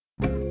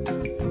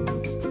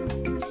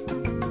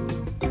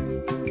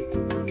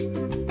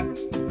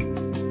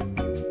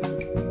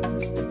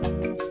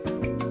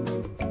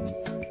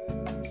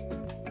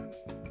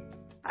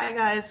Hi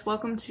guys,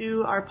 welcome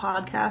to our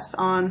podcast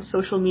on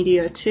social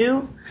media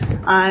too.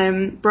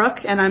 I'm Brooke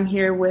and I'm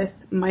here with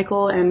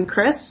Michael and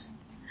Chris.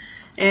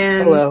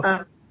 And Hello.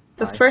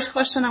 The Hi. first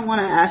question I want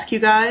to ask you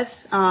guys,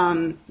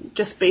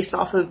 just based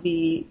off of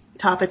the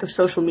topic of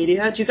social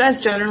media, do you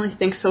guys generally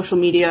think social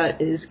media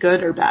is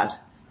good or bad?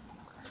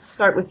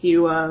 Start with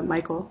you,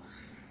 Michael.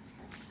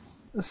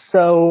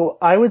 So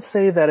I would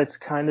say that it's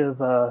kind of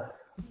a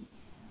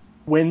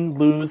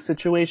win-lose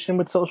situation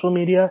with social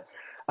media.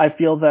 I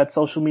feel that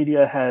social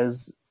media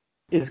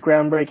is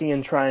groundbreaking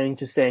in trying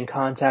to stay in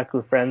contact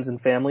with friends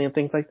and family and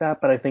things like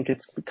that, but I think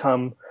it's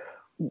become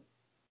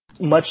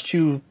much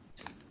too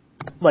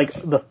like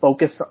the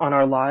focus on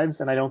our lives,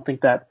 and I don't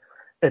think that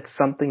it's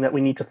something that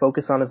we need to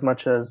focus on as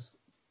much as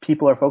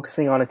people are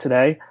focusing on it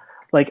today.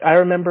 Like I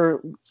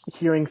remember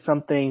hearing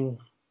something,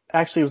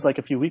 actually it was like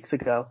a few weeks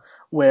ago,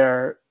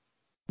 where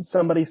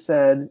somebody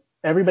said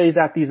everybody's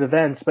at these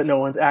events but no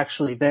one's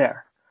actually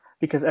there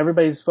because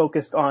everybody's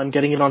focused on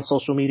getting it on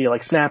social media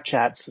like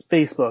Snapchat,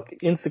 Facebook,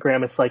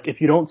 Instagram. It's like if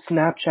you don't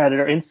Snapchat it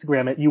or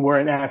Instagram it, you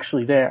weren't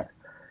actually there.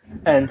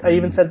 And I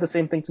even said the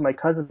same thing to my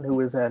cousin who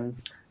was in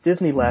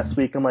Disney last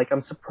week. I'm like,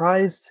 I'm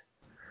surprised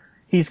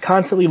he's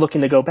constantly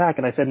looking to go back.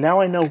 And I said,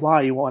 now I know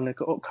why you want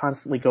to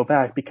constantly go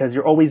back, because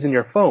you're always in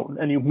your phone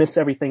and you miss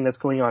everything that's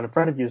going on in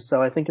front of you.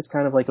 So I think it's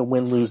kind of like a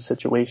win-lose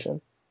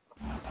situation.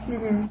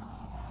 Mm-hmm.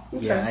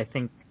 Okay. Yeah,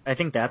 I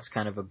think that's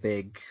kind of a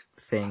big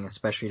thing,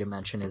 especially to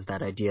mention, is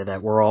that idea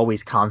that we're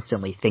always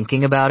constantly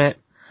thinking about it.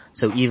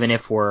 So even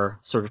if we're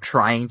sort of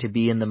trying to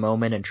be in the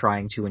moment and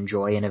trying to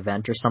enjoy an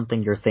event or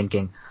something, you're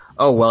thinking,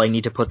 oh, well, I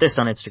need to put this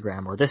on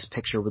Instagram, or this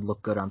picture would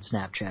look good on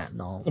Snapchat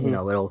and all,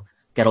 it'll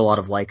get a lot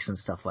of likes and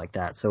stuff like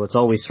that. So it's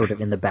always sort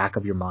of in the back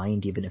of your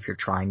mind, even if you're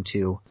trying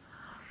to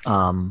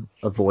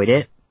avoid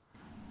it.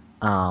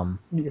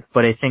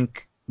 But I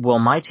think, well,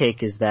 my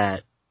take is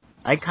that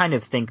I kind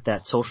of think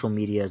that social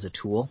media is a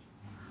tool,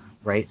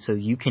 right? So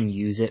you can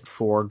use it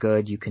for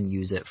good, you can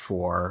use it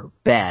for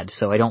bad.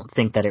 So I don't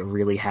think that it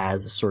really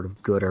has a sort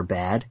of good or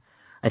bad.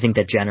 I think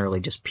that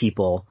generally just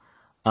people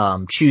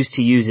choose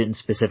to use it in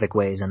specific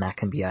ways, and that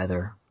can be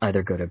either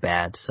good or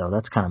bad. So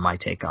that's kind of my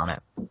take on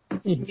it.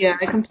 Yeah,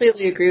 I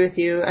completely agree with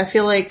you. I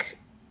feel like,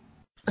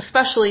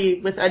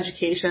 especially with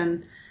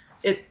education,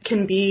 it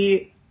can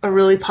be a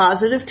really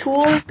positive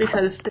tool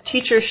because the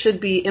teachers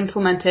should be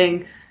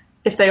implementing,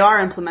 if they are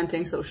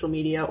implementing social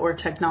media or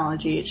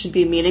technology, it should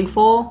be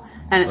meaningful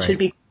and it should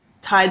be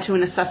tied to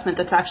an assessment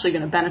that's actually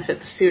going to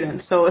benefit the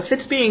students. So if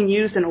it's being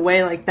used in a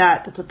way like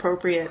that that's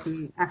appropriate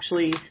and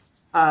actually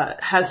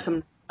has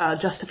some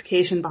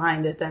justification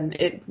behind it, then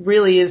it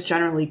really is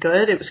generally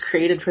good. It was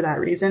created for that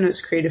reason. It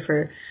was created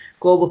for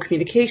global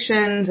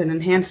communications and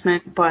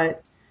enhancement,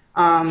 but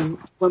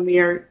when we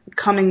are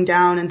coming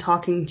down and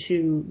talking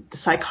to the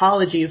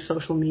psychology of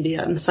social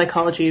media and the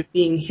psychology of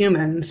being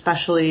human,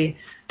 especially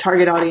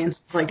target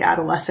audiences like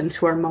adolescents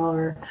who are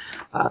more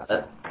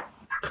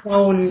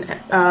prone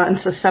and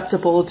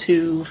susceptible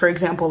to, for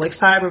example, like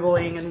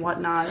cyberbullying and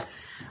whatnot,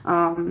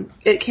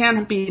 it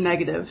can be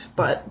negative.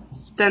 But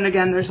then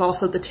again, there's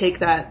also the take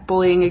that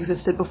bullying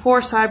existed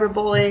before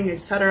cyberbullying,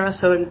 etc.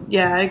 So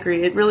yeah, I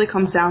agree. It really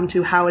comes down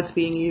to how it's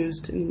being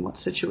used in what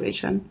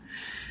situation.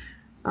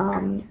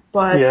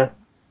 But Yeah.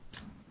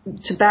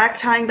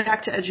 tying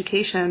back to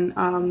education,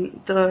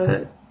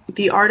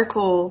 the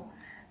article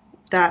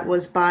that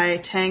was by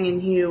Tang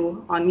and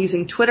Hugh on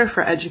using Twitter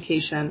for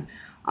education,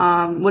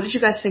 what did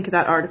you guys think of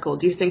that article?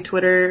 Do you think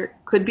Twitter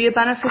could be a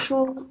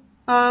beneficial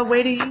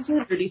way to use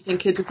it, or do you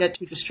think kids would get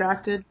too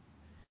distracted?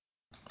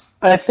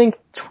 I think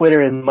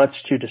Twitter is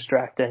much too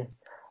distracting.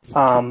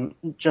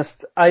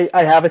 I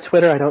have a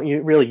Twitter. I don't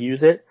really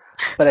use it,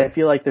 but I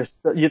feel like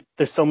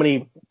there's so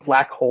many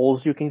black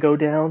holes you can go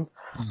down.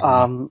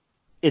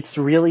 It's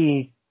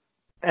really,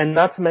 and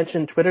not to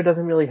mention Twitter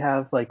doesn't really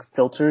have like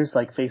filters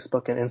like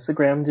Facebook and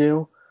Instagram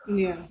do.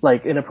 Yeah.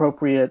 Like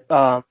inappropriate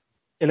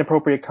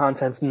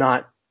content's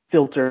not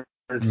filtered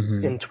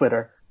in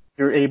Twitter.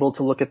 You're able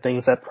to look at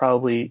things that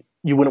probably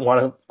you wouldn't want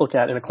to look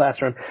at in a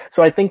classroom.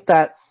 So I think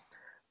that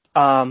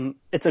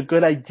it's a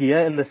good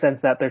idea in the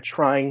sense that they're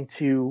trying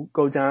to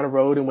go down a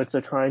road in which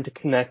they're trying to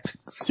connect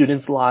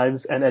students'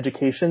 lives and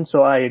education.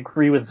 So I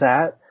agree with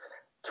that.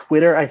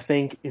 Twitter, I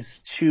think, is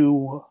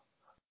too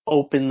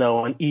open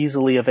though and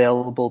easily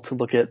available to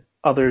look at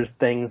other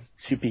things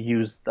to be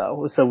used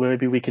though. So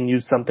maybe we can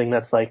use something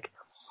that's like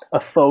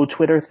a faux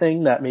Twitter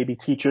thing that maybe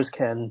teachers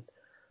can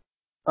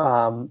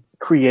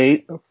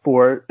create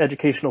for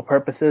educational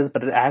purposes,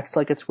 but it acts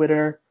like a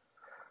Twitter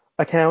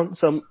account.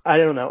 So I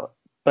don't know.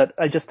 But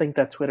I just think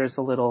that Twitter's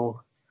a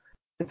little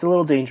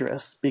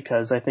dangerous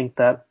because I think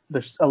that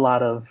there's a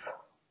lot of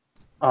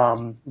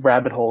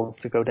rabbit holes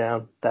to go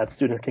down that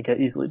students can get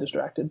easily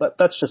distracted. But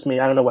that's just me.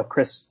 I don't know what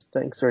Chris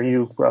thinks or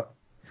you, Brooke.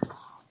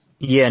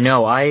 Yeah,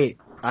 no, I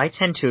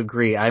tend to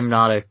agree. I'm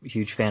not a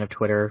huge fan of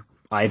Twitter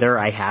either.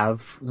 I have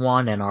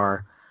one, and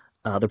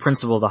the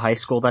principal of the high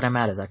school that I'm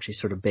at is actually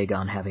sort of big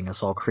on having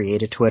us all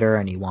create a Twitter,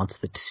 and he wants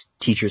the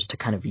teachers to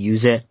kind of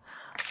use it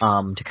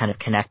to kind of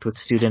connect with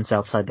students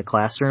outside the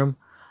classroom.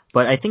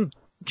 But I think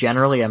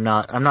generally I'm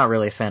not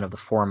really a fan of the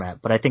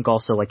format, but I think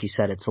also, like you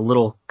said, it's a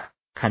little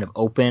kind of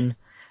open,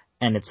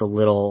 and it's a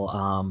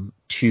little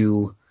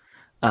too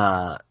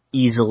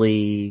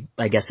easily,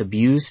 I guess,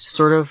 abused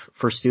sort of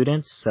for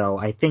students. So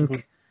I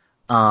think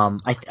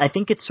I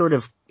think it sort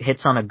of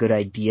hits on a good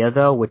idea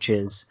though, which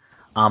is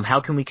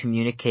how can we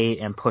communicate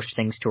and push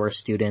things to our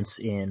students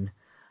in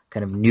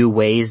kind of new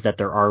ways that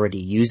they're already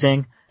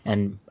using.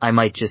 And I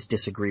might just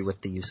disagree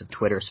with the use of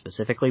Twitter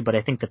specifically, but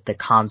I think that the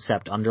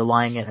concept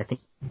underlying it, I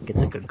think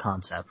it's a good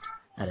concept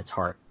at its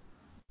heart.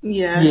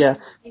 Yeah.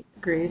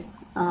 Agreed.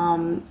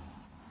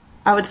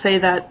 I would say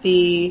that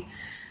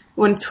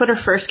when Twitter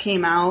first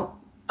came out,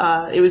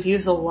 it was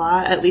used a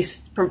lot, at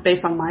least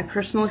based on my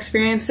personal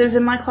experiences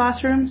in my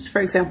classrooms.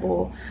 For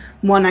example,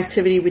 one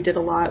activity we did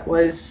a lot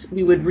was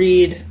we would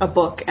read a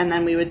book, and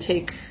then we would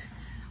take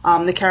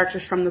the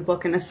characters from the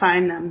book and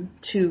assign them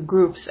to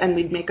groups, and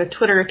we'd make a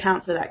Twitter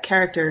account for that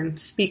character and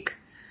speak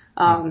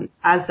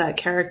as that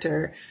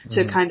character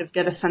to kind of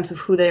get a sense of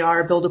who they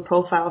are, build a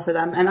profile for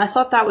them. And I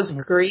thought that was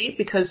great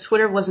because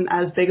Twitter wasn't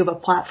as big of a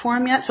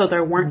platform yet, so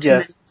there weren't too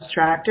many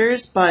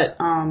distractors. But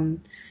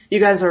you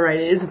guys are right.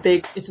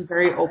 It's a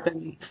very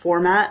open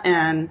format,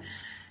 and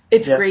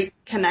it's great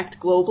to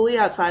connect globally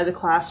outside the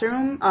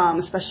classroom,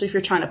 especially if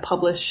you're trying to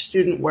publish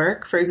student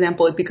work. For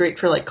example, it'd be great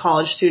for like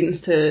college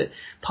students to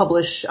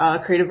publish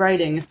creative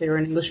writing if they were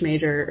an English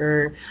major,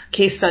 or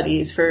case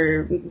studies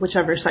for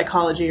whichever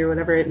psychology or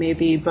whatever it may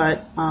be.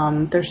 But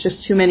there's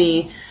just too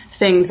many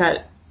things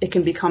that it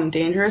can become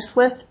dangerous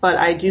with. But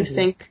I do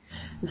think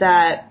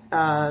that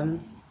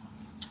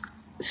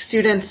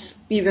students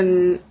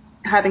even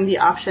having the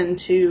option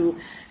to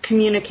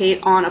communicate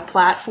on a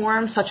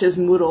platform such as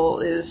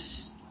Moodle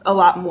is a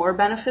lot more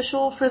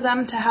beneficial for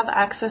them to have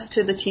access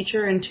to the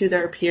teacher and to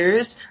their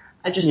peers.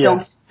 I just don't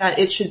think that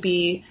it should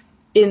be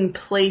in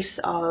place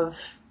of,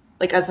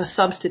 like, as a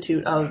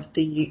substitute of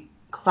the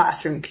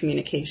classroom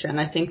communication.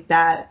 I think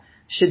that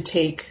should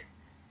take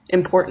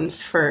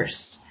importance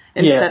first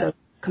instead of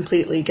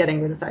completely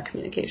getting rid of that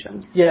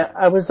communication. Yeah,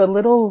 I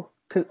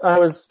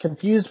was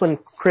confused when,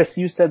 Chris,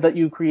 you said that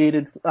you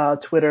created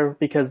Twitter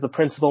because the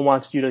principal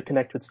wanted you to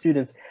connect with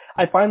students.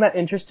 I find that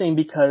interesting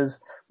because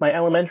my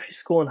elementary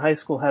school and high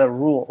school had a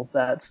rule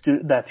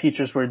that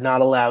teachers were not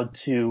allowed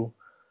to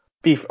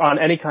be on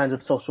any kinds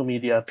of social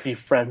media, be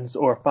friends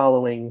or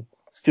following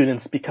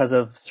students because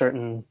of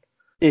certain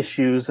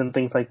issues and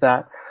things like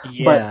that.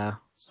 Yeah.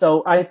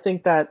 So I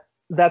think that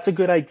that's a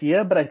good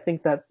idea, but I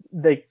think that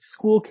the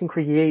school can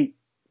create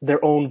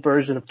their own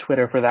version of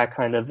Twitter for that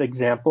kind of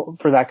example,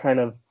 for that kind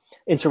of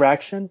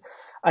interaction.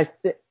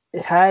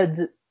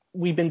 Had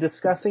we been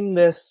discussing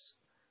this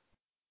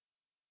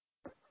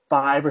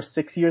 5 or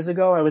 6 years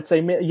ago, I would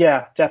say,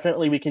 yeah,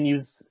 definitely we can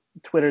use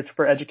Twitter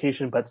for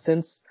education. But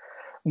since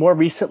more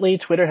recently,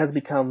 Twitter has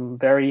become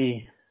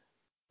very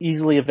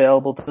easily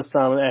available to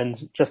some, and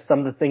just some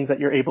of the things that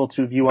you're able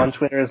to view on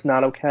Twitter is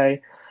not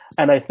okay.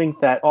 And I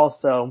think that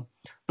also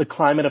the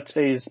climate of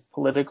today's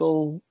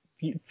political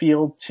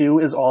field too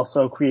is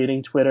also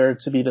creating Twitter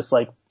to be this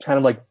like kind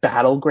of like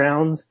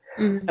battleground,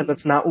 and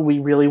that's not what we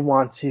really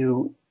want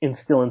to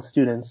instill in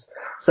students.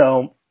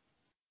 So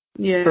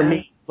for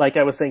me, like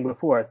I was saying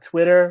before,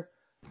 Twitter,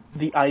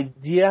 the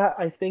idea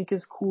I think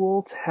is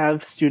cool to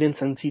have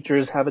students and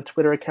teachers have a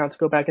Twitter account to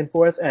go back and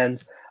forth.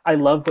 And I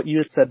love what you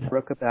had said,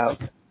 Brooke, about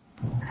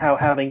how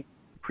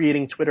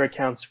creating Twitter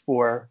accounts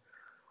for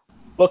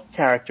book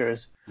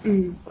characters.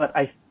 But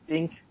I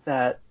think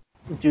that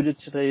due to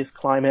today's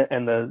climate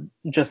and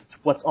just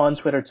what's on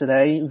Twitter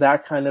today,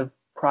 that kind of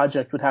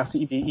project would have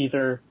to be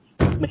either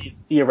made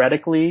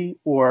theoretically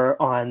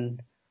or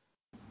on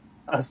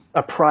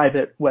a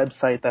private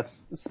website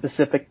that's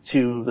specific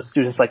to the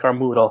students, like our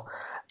Moodle,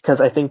 because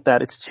I think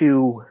that it's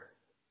too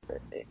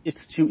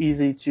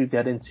easy to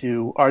get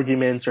into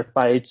arguments or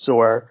fights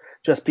or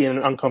just be in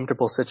an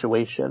uncomfortable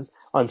situation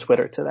on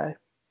Twitter today.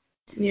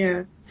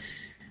 Yeah.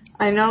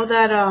 I know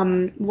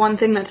that one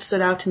thing that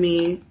stood out to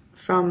me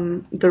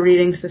from the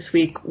readings this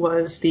week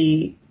was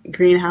the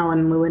Greenhow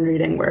and Lewin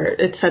reading, where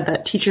it said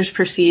that teachers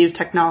perceive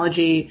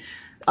technology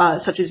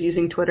such as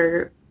using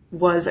Twitter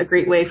was a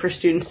great way for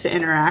students to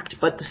interact,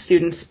 but the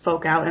students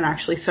spoke out and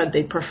actually said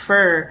they'd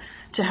prefer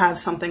to have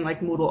something like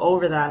Moodle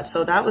over that.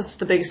 So that was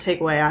the biggest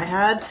takeaway I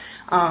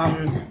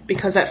had,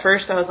 because at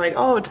first I was like,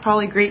 oh, it's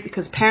probably great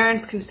because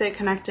parents can stay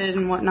connected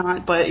and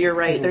whatnot, but you're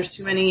right, there's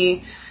too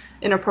many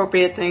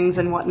inappropriate things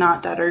and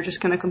whatnot that are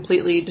just going to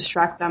completely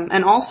distract them.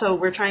 And also,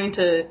 we're trying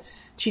to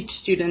teach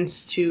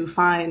students to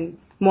find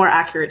more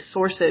accurate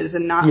sources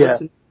and not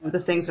listen to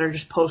the things that are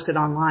just posted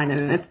online.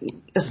 And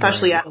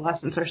especially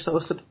adolescents are so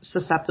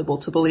susceptible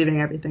to believing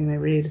everything they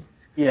read.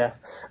 Yeah.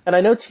 And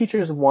I know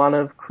teachers want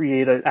to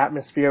create an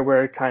atmosphere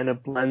where it kind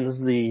of blends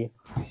the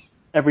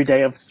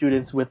everyday of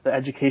students with the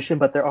education,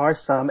 but there are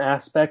some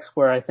aspects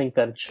where I think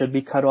that it should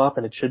be cut off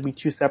and it should be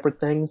two separate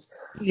things.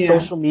 Yeah.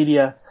 Social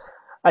media,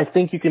 I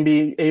think you can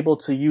be able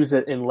to use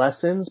it in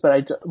lessons,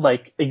 but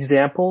like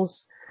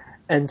examples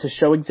and to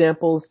show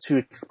examples to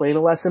explain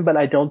a lesson, but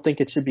I don't think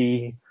it should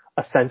be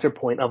a center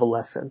point of a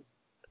lesson.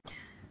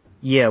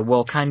 Yeah,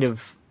 well, kind of,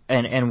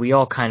 and we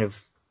all kind of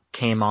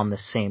came on the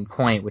same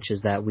point, which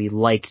is that we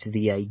liked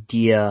the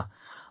idea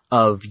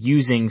of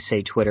using,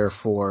 say, Twitter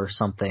for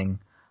something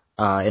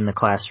in the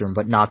classroom,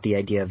 but not the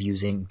idea of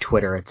using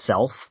Twitter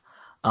itself,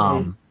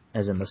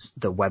 as in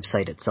the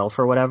website itself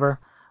or whatever.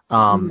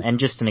 And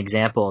just an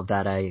example of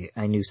that,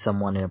 I knew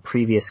someone in a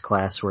previous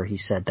class where he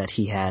said that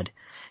he had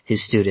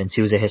his students,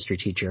 he was a history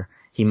teacher,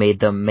 he made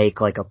them make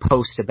like a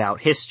post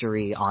about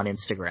history on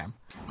Instagram.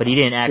 But he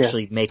didn't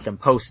actually make them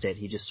post it,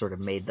 he just sort of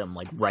made them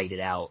like write it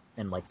out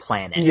and like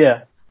plan it.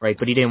 Yeah. Right?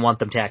 But he didn't want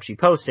them to actually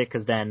post it,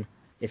 because then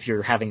if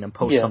you're having them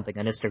post something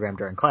on Instagram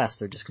during class,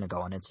 they're just going to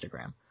go on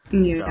Instagram.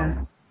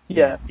 Yeah. So,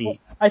 yeah.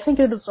 I think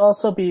it would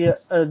also be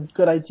a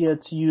good idea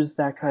to use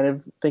that kind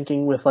of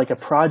thinking with like a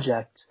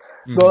project,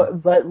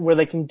 but where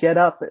they can get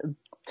up,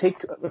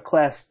 take a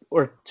class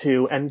or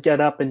two and get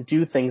up and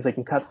do things. They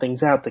can cut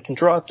things out. They can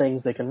draw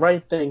things. They can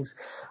write things.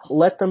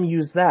 Let them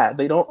use that.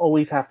 They don't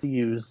always have to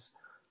use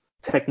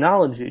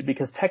technology,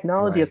 because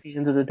technology at the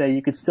end of the day,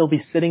 you could still be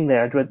sitting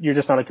there, but you're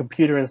just on a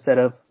computer instead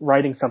of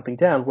writing something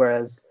down.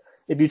 Whereas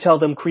if you tell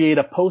them create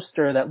a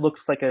poster that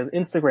looks like an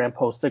Instagram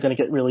post, they're going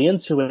to get really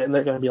into it, and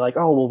they're going to be like,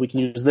 oh, well, we can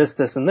use this,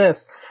 this, and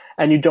this.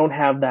 And you don't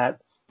have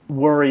that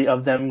worry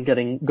of them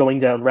going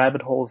down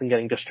rabbit holes and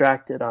getting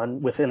distracted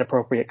with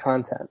inappropriate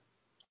content.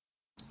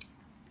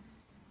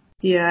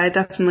 Yeah,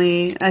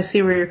 I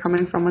see where you're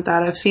coming from with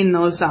that. I've seen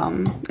those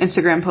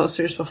Instagram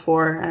posters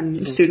before,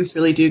 and students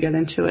really do get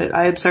into it.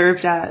 I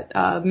observed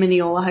at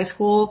Mineola High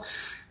School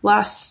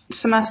last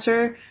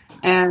semester,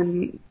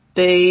 and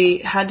they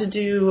had to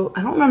do,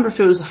 I don't remember if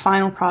it was a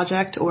final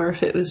project or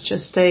if it was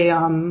just a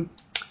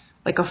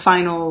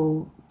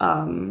final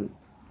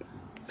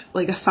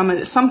like a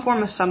summit, some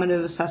form of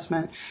summative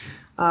assessment,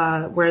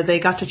 where they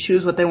got to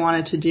choose what they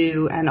wanted to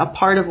do, and a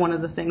part of one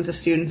of the things the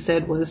students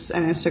did was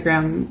an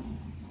Instagram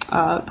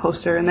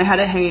poster, and they had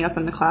it hanging up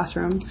in the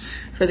classroom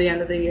for the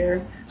end of the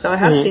year. So I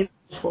have seen it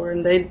before,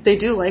 and they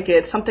do like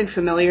it. It's something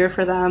familiar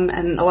for them,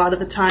 and a lot of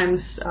the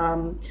times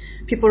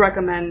people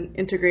recommend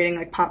integrating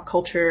like pop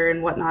culture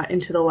and whatnot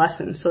into the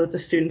lesson so that the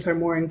students are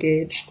more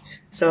engaged.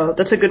 So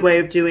that's a good way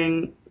of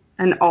doing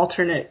an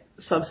alternate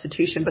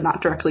substitution, but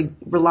not directly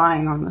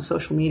relying on the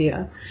social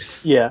media.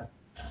 Yeah.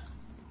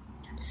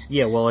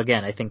 Yeah, well,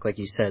 again, I think like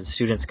you said,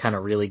 students kind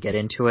of really get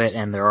into it,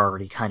 and they're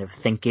already kind of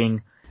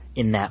thinking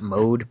in that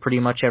mode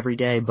pretty much every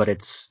day, but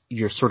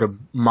you're sort of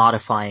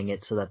modifying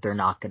it so that they're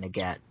not going to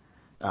get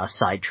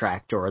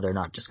sidetracked, or they're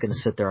not just going to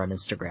sit there on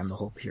Instagram the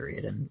whole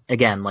period. And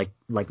again, like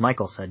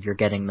Michael said, you're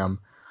getting them,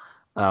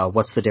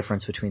 what's the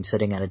difference between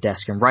sitting at a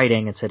desk and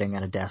writing and sitting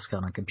at a desk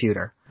on a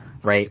computer,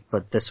 right?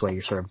 But this way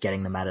you're sort of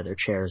getting them out of their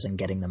chairs and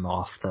getting them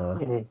off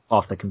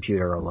the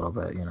computer a little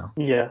bit, you know?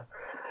 Yeah.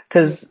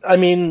 Because, I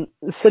mean,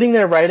 sitting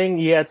there writing,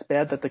 it's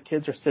bad that the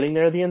kids are sitting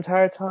there the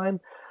entire time,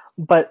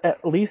 but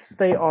at least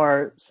they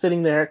are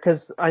sitting there,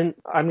 because I'm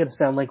going to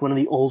sound like one of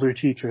the older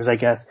teachers, I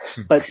guess,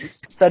 but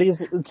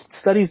studies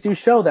do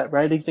show that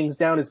writing things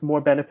down is more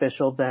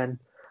beneficial than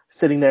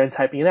sitting there and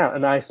typing it out.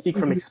 And I speak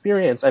from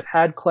experience. I've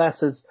had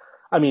classes,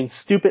 I mean,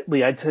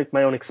 stupidly, I took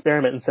my own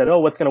experiment and said, oh,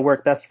 what's going to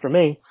work best for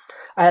me?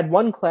 I had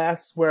one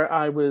class where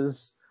I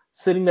was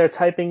sitting there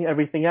typing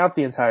everything out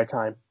the entire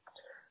time,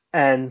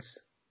 and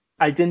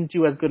I didn't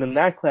do as good in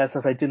that class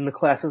as I did in the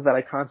classes that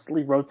I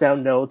constantly wrote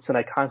down notes, and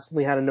I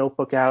constantly had a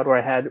notebook out, or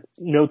I had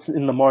notes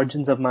in the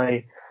margins of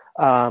my,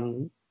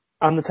 I'm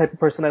the type of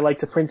person I like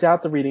to print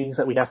out the readings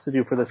that we have to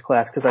do for this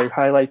class, because I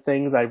highlight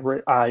things, I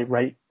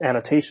write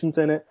annotations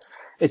in it.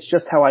 It's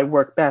just how I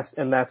work best,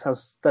 and that's how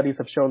studies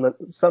have shown that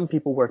some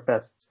people work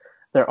best.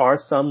 There are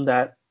some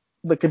that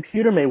the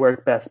computer may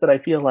work best, but I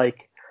feel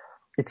like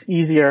it's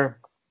easier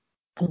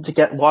to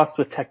get lost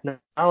with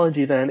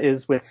technology than it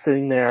is with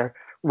sitting there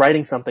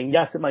writing something.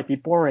 Yes, it might be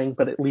boring,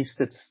 but at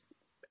least it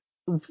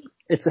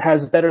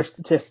has better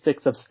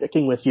statistics of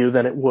sticking with you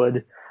than it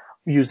would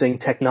using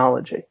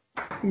technology.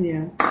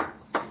 Yeah.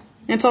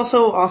 It's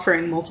also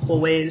offering multiple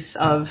ways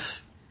of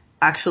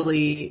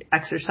actually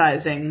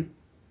exercising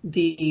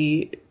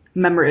the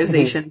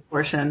memorization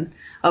portion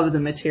of the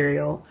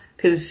material,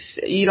 because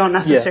you don't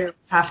necessarily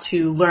have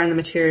to learn the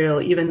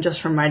material even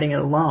just from writing it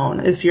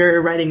alone. If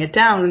you're writing it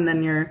down and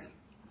then you're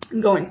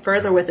going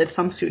further with it,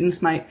 some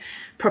students might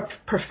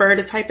prefer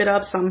to type it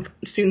up, some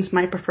students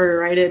might prefer to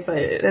write it, but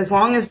as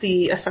long as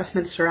the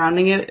assessments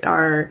surrounding it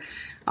are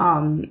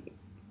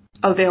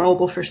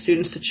available for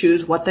students to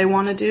choose what they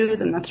want to do,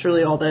 then that's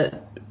really all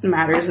that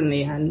matters in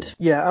the end.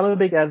 Yeah, I'm a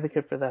big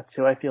advocate for that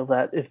too. I feel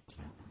that if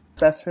it's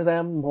best for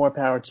them, more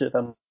power to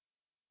them.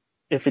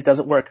 If it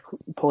doesn't work,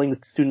 pulling the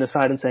student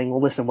aside and saying,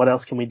 well, listen, what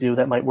else can we do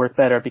that might work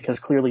better, because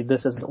clearly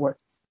this isn't working.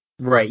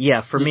 Right,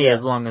 yeah, for me,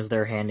 as long as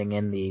they're handing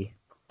in the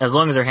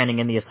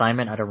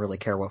assignment, I don't really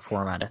care what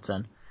format it's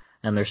in.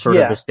 And there's sort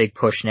of this big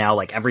push now,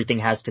 like everything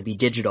has to be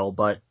digital,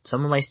 but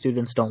some of my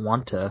students don't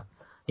want to,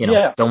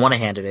 don't want to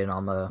hand it in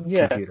on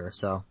the computer,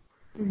 so.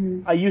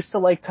 I used to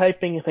like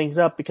typing things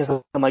up because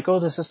I'm like, oh,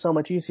 this is so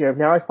much easier.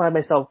 Now I find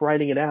myself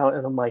writing it out,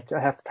 and I'm like,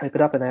 I have to type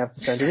it up and I have to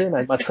send it in.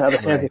 I'd much rather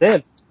send it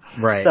in.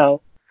 Right.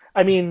 So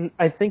I mean,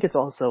 I think it's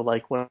also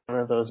like one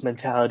of those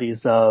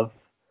mentalities of,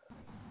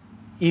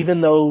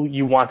 even though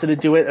you wanted to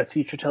do it, a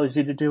teacher tells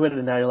you to do it,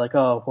 and now you're like,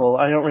 oh, well,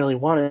 I don't really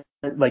want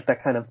it. Like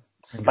that kind of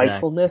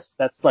spitefulness. Exactly.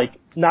 That's like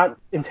not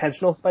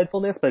intentional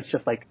spitefulness, but it's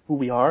just like who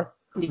we are.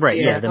 Right,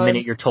 yeah, the Sometimes.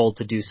 minute you're told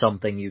to do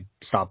something, you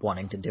stop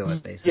wanting to do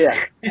it, basically.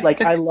 Yeah,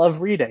 like I love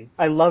reading.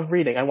 I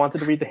wanted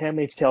to read The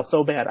Handmaid's Tale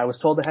so bad. I was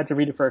told I had to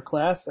read it for a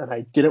class, and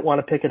I didn't want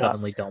to pick it up.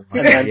 Suddenly don't And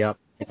want to. then Yep.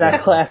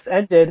 that class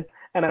ended,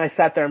 and I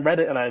sat there and read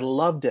it, and I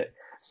loved it.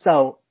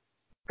 So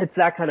it's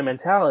that kind of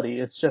mentality.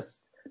 It's just,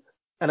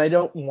 and I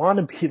don't want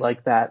to be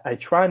like that. I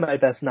try my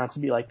best not to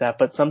be like that,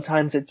 but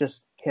sometimes it just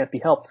can't be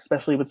helped,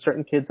 especially with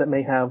certain kids that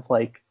may have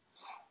like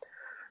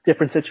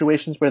different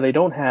situations where they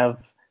don't have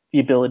the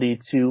ability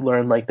to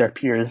learn like their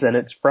peers, and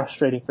it's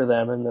frustrating for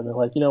them, and then they're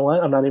like, you know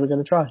what, I'm not even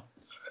going to try.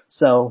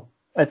 So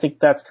I think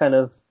that's kind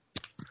of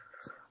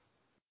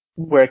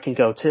where it can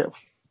go too.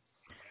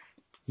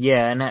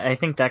 Yeah, and I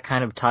think that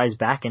kind of ties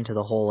back into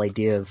the whole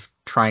idea of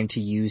trying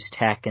to use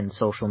tech and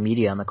social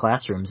media in the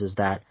classrooms, is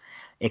that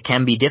it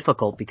can be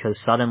difficult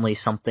because suddenly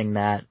something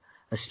that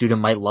a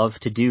student might love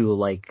to do,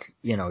 like,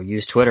 you know,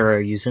 use Twitter or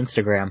use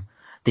Instagram,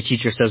 the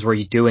teacher says, were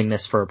you doing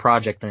this for a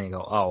project? And they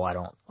go, oh, I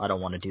don't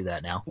want to do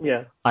that now.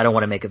 Yeah. I don't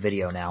want to make a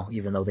video now,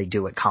 even though they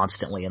do it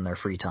constantly in their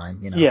free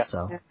time, you know, Yeah.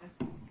 so.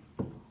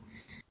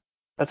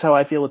 That's how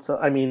I feel.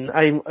 I mean,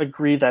 I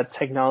agree that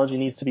technology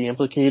needs to be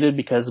implicated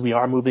because we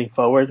are moving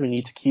forward. We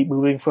need to keep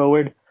moving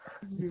forward.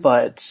 Mm-hmm.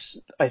 But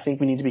I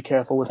think we need to be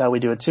careful with how we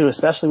do it too,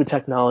 especially with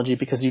technology,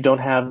 because you don't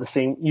have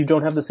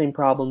the same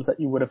problems that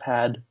you would have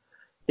had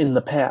in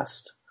the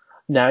past.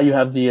 Now you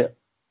have the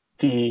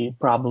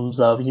problems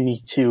of you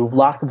need to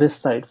lock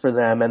this site for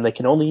them and they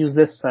can only use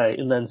this site,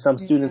 and then some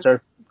students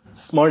are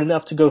smart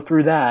enough to go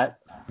through that,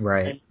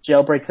 right, and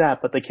jailbreak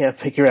that, but they can't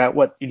figure out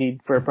what you need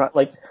for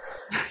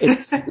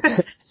it's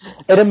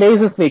it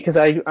amazes me because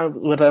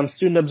I'm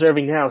student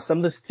observing now, some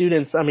of the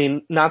students, I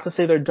mean, not to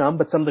say they're dumb,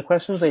 but some of the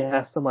questions they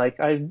ask them, like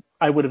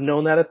I would have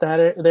known that at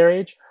their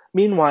age.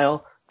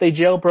 Meanwhile, they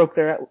jailbroke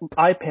their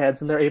iPads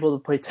and they're able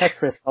to play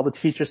Tetris while the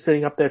teacher's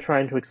sitting up there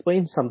trying to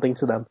explain something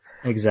to them.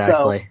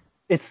 Exactly.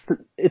 So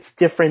it's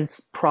different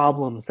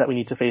problems that we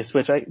need to face,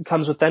 which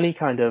comes with any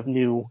kind of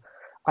new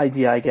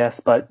idea, I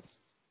guess. But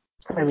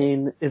I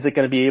mean, is it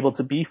going to be able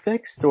to be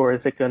fixed, or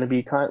is it going to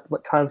be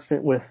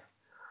constant with,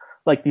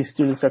 like, these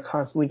students are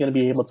constantly going to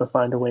be able to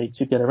find a way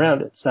to get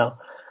around it? So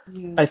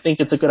I think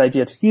it's a good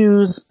idea to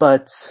use,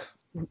 but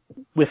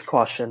with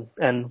caution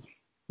and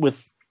with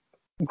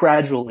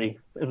gradually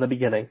in the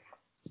beginning.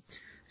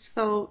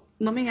 So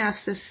let me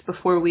ask this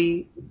before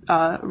we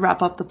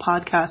wrap up the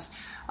podcast,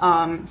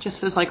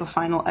 just as like a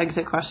final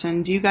exit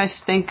question. Do you guys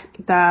think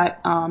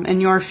that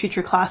in your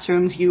future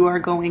classrooms you are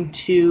going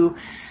to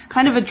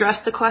kind of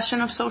address the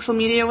question of social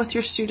media with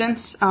your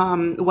students,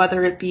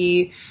 whether it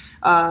be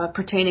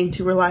pertaining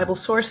to reliable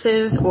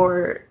sources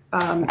or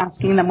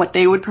asking them what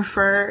they would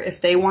prefer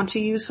if they want to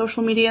use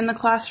social media in the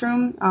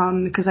classroom?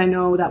 Because I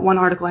know that one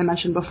article I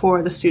mentioned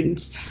before, the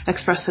students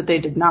expressed that they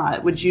did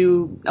not. Would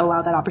you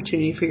allow that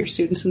opportunity for your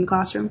students in the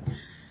classroom?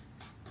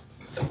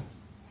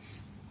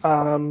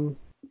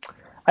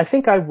 I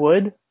think I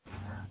would,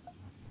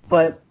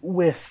 but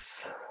with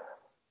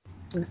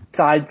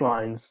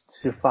guidelines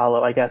to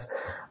follow, I guess.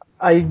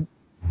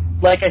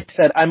 Like I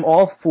said, I'm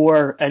all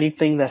for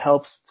anything that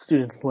helps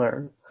students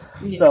learn.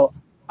 Yeah. So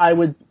I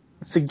would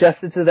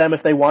suggest it to them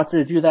if they wanted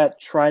to do that,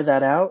 try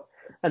that out,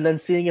 and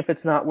then seeing if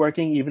it's not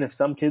working, even if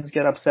some kids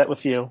get upset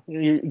with you,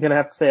 you're going to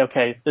have to say,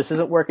 okay, this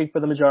isn't working for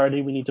the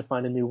majority, we need to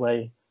find a new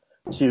way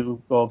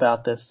to go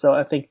about this. So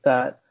I think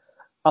that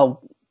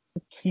I'll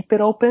keep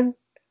it open,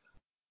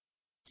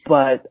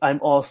 but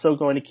I'm also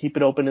going to keep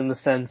it open in the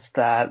sense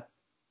that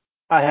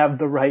I have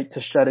the right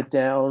to shut it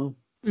down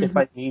if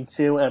I need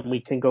to, and we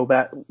can go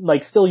back,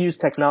 like, still use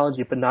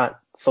technology, but not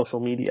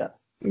social media.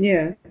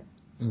 Yeah.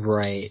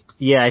 Right.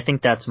 Yeah, I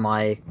think that's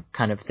my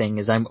kind of thing,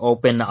 is I'm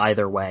open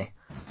either way.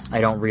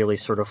 I don't really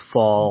sort of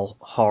fall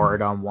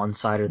hard on one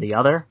side or the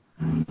other.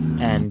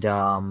 And,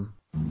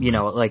 you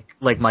know,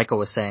 like Michael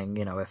was saying,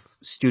 you know, if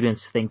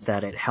students think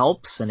that it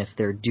helps and if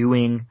they're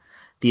doing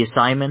the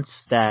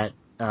assignments that,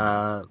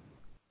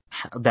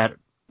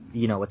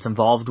 you know, it's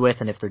involved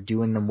with, and if they're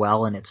doing them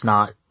well and it's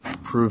not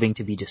proving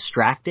to be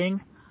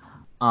distracting,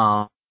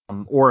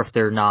 or if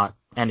they're not,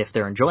 and if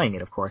they're enjoying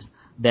it, of course,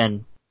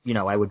 then, you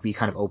know, I would be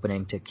kind of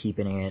opening to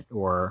keeping it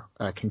or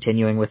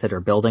continuing with it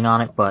or building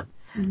on it. But,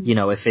 you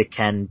know, if it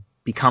can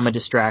become a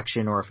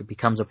distraction or if it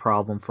becomes a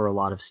problem for a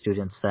lot of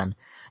students, then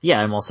yeah,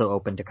 I'm also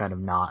open to kind of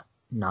not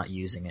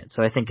using it.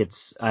 So I think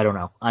I don't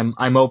know.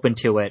 I'm open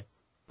to it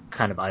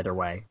kind of either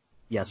way.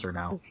 Yes or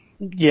no.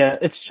 Yeah,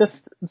 it's just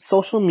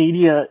social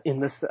media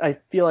I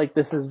feel like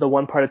this is the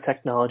one part of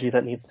technology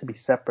that needs to be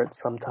separate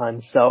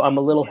sometimes. So I'm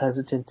a little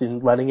hesitant in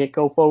letting it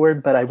go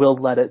forward, but I will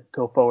let it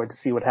go forward to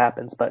see what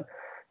happens. But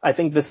I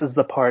think this is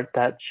the part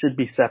that should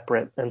be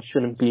separate and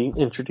shouldn't be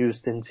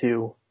introduced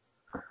into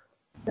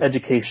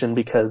education,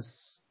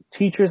 because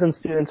teachers and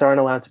students aren't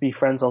allowed to be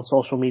friends on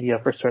social media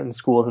for certain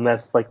schools, and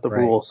that's like the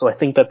rule. So I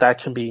think that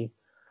can be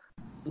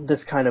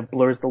this kind of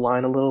blurs the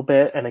line a little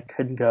bit, and it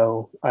could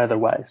go either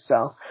way.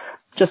 So,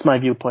 just my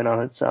viewpoint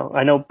on it. So,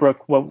 I know,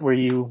 Brooke, what were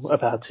you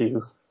about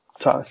to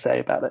say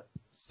about it?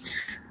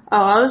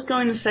 Oh, I was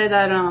going to say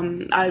that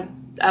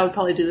I would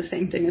probably do the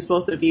same thing as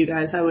both of you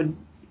guys. I would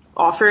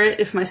offer it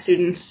if my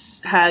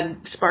students had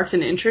sparked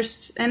an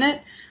interest in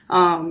it,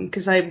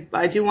 because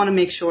I do want to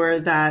make sure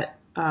that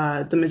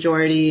the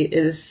majority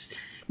is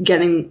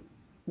getting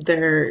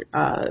their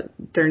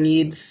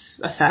needs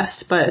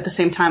assessed, but at the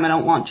same time, I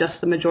don't want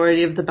just the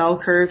majority of the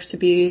bell curve to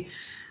be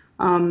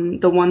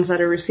the ones that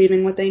are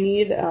receiving what they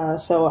need.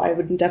 So I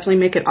would definitely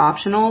make it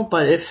optional,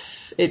 but if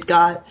it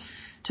got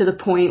to the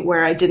point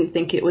where I didn't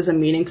think it was a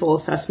meaningful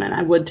assessment,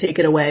 I would take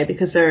it away,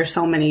 because there are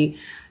so many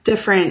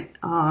different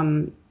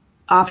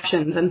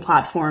options and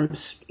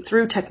platforms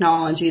through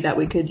technology that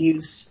we could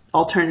use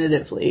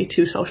alternatively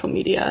to social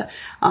media.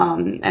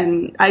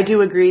 And I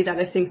do agree that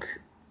I think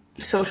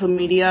social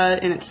media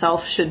in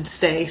itself should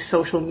stay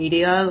social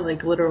media,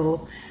 like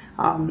literal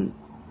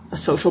a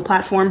social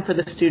platform for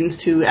the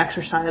students to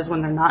exercise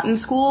when they're not in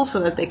school, so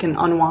that they can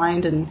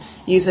unwind and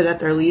use it at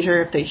their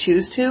leisure if they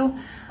choose to.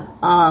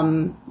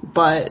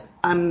 But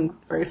I'm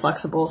very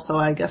flexible, so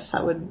I guess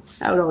I would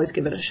always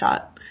give it a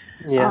shot.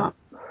 Yeah.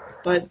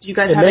 But do you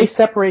guys it have may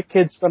separate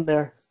kids from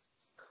their...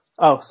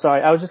 Oh,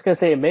 sorry. I was just going to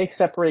say it may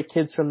separate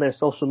kids from their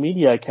social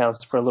media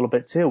accounts for a little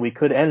bit, too. We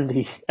could end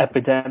the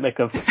epidemic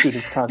of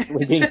students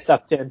constantly being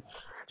sucked in.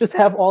 Just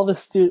have all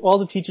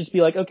the teachers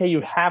be like, okay,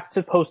 you have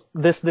to post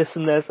this,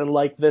 and this, and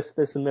like this,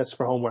 and this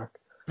for homework.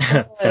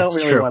 I don't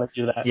really want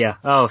to do that. Yeah.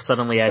 Oh,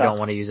 suddenly I don't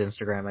want to use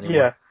Instagram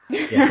anymore. Yeah.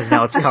 Yeah, because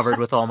now it's covered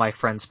with all my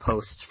friends'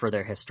 posts for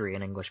their history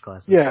and English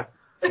classes. Yeah.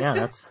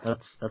 Yeah,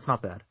 that's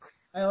not bad.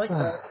 I like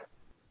that.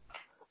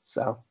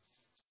 So,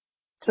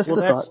 just a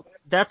thought.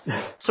 That's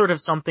sort of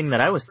something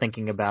that I was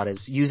thinking about,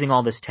 is using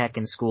all this tech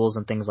in schools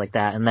and things like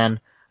that. And then,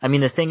 I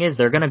mean, the thing is,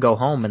 they're going to go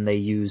home and they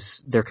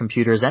use their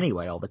computers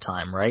anyway all the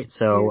time, right?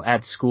 So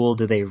at school,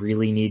 do they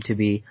really need to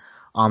be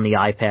on the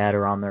iPad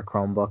or on their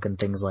Chromebook and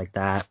things like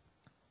that?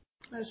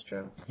 That's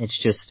true.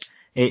 It's just,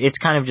 it's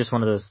kind of just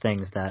one of those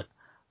things that,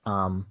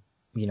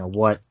 you know,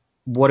 what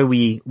do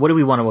we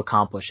want to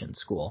accomplish in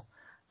school?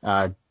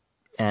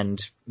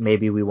 And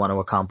maybe we want to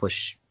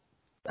accomplish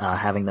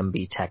having them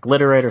be tech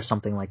literate or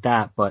something like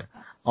that, but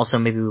also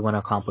maybe we want to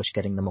accomplish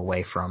getting them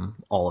away from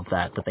all of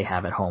that they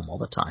have at home all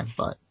the time.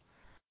 But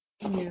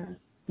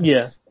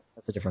that's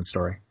a different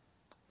story.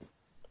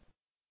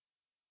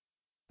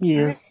 Yeah.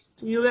 Right.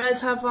 Do you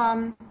guys have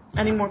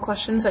any more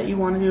questions that you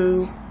want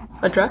to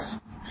address?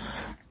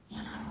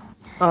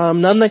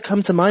 None that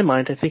come to my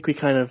mind. I think we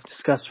kind of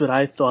discussed what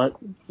I thought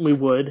we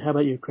would. How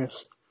about you,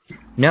 Chris?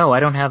 No, I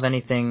don't have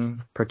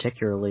anything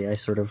particularly. I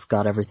sort of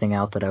got everything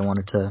out that I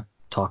wanted to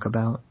talk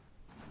about.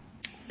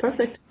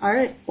 Perfect. All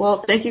right.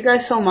 Well, thank you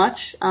guys so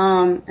much.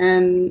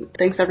 And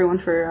thanks everyone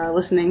for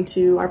listening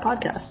to our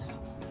podcast.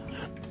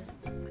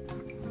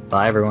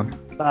 Bye,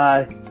 everyone.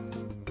 Bye.